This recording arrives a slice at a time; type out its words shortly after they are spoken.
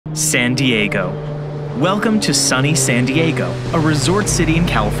San Diego. Welcome to sunny San Diego, a resort city in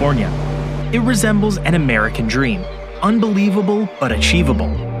California. It resembles an American dream, unbelievable but achievable.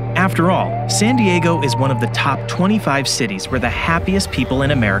 After all, San Diego is one of the top 25 cities where the happiest people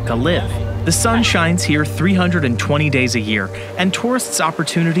in America live. The sun shines here 320 days a year, and tourists'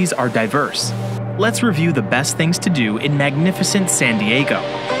 opportunities are diverse. Let's review the best things to do in magnificent San Diego.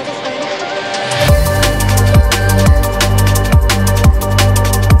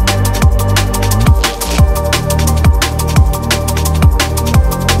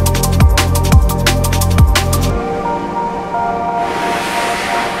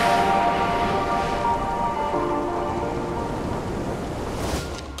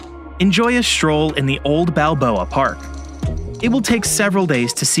 Enjoy a stroll in the old Balboa Park. It will take several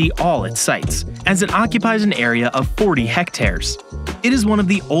days to see all its sights, as it occupies an area of 40 hectares. It is one of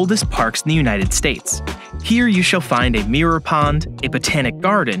the oldest parks in the United States. Here you shall find a mirror pond, a botanic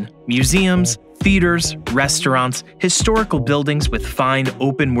garden, museums, theaters, restaurants, historical buildings with fine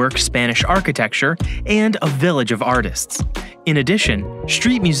open-work Spanish architecture, and a village of artists. In addition,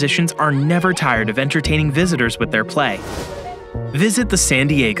 street musicians are never tired of entertaining visitors with their play. Visit the San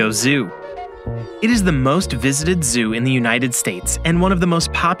Diego Zoo. It is the most visited zoo in the United States and one of the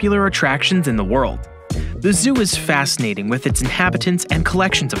most popular attractions in the world. The zoo is fascinating with its inhabitants and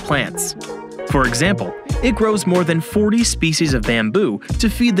collections of plants. For example, it grows more than 40 species of bamboo to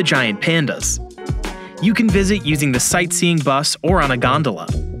feed the giant pandas. You can visit using the sightseeing bus or on a gondola.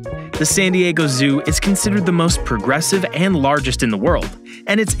 The San Diego Zoo is considered the most progressive and largest in the world,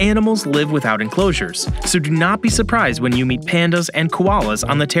 and its animals live without enclosures, so do not be surprised when you meet pandas and koalas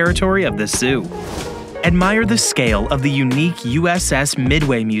on the territory of this zoo. Admire the scale of the unique USS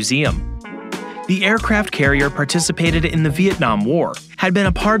Midway Museum. The aircraft carrier participated in the Vietnam War, had been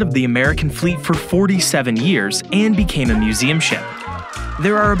a part of the American fleet for 47 years, and became a museum ship.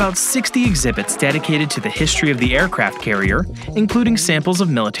 There are about 60 exhibits dedicated to the history of the aircraft carrier, including samples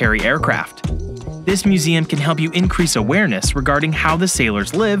of military aircraft. This museum can help you increase awareness regarding how the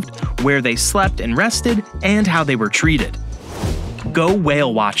sailors lived, where they slept and rested, and how they were treated. Go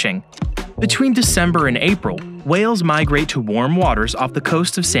whale watching. Between December and April, whales migrate to warm waters off the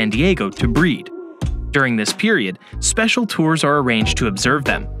coast of San Diego to breed. During this period, special tours are arranged to observe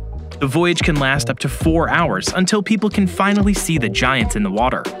them. The voyage can last up to 4 hours until people can finally see the giants in the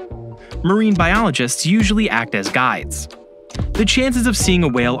water. Marine biologists usually act as guides. The chances of seeing a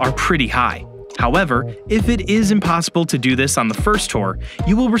whale are pretty high. However, if it is impossible to do this on the first tour,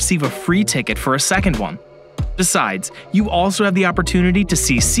 you will receive a free ticket for a second one. Besides, you also have the opportunity to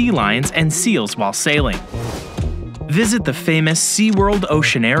see sea lions and seals while sailing. Visit the famous Seaworld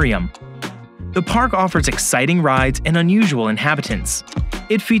Oceanarium. The park offers exciting rides and unusual inhabitants.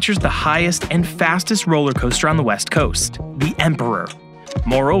 It features the highest and fastest roller coaster on the West Coast, the Emperor.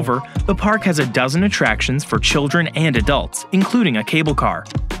 Moreover, the park has a dozen attractions for children and adults, including a cable car.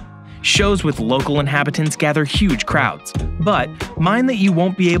 Shows with local inhabitants gather huge crowds, but mind that you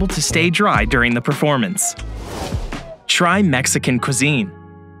won't be able to stay dry during the performance. Try Mexican cuisine.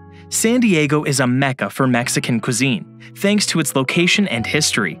 San Diego is a mecca for Mexican cuisine, thanks to its location and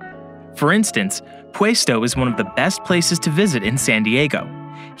history. For instance, Puesto is one of the best places to visit in San Diego.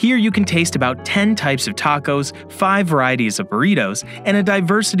 Here you can taste about 10 types of tacos, 5 varieties of burritos, and a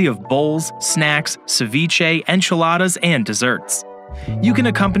diversity of bowls, snacks, ceviche, enchiladas, and desserts. You can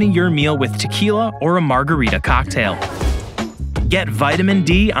accompany your meal with tequila or a margarita cocktail. Get vitamin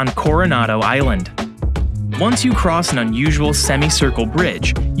D on Coronado Island. Once you cross an unusual semicircle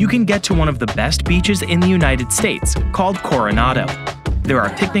bridge, you can get to one of the best beaches in the United States, called Coronado. There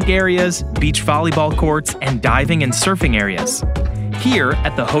are picnic areas, beach volleyball courts, and diving and surfing areas. Here,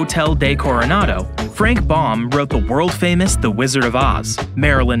 at the Hotel de Coronado, Frank Baum wrote the world-famous The Wizard of Oz,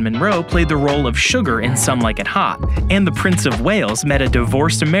 Marilyn Monroe played the role of Sugar in Some Like It Hot, and the Prince of Wales met a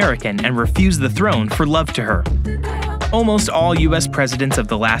divorced American and refused the throne for love to her. Almost all US presidents of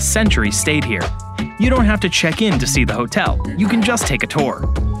the last century stayed here. You don't have to check in to see the hotel, you can just take a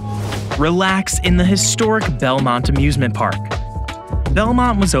tour. Relax in the historic Belmont Amusement Park.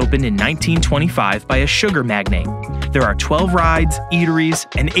 Belmont was opened in 1925 by a sugar magnate. There are 12 rides, eateries,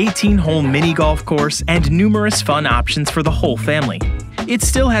 an 18-hole mini-golf course, and numerous fun options for the whole family. It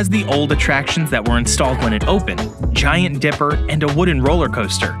still has the old attractions that were installed when it opened, Giant Dipper, and a wooden roller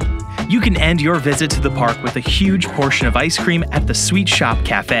coaster. You can end your visit to the park with a huge portion of ice cream at the Sweet Shop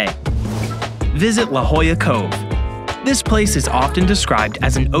Cafe. Visit La Jolla Cove. This place is often described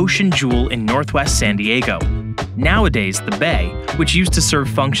as an ocean jewel in northwest San Diego. Nowadays, the bay, which used to serve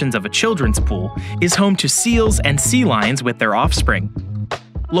functions of a children's pool, is home to seals and sea lions with their offspring.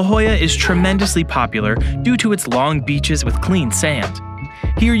 La Jolla is tremendously popular due to its long beaches with clean sand.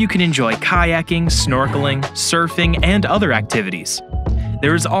 Here you can enjoy kayaking, snorkeling, surfing, and other activities.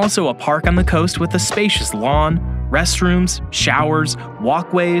 There is also a park on the coast with a spacious lawn, restrooms, showers,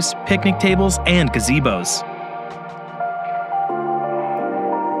 walkways, picnic tables, and gazebos.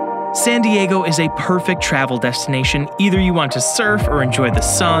 San Diego is a perfect travel destination. Either you want to surf or enjoy the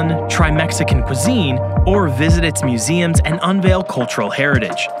sun, try Mexican cuisine, or visit its museums and unveil cultural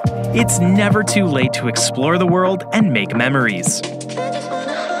heritage. It's never too late to explore the world and make memories.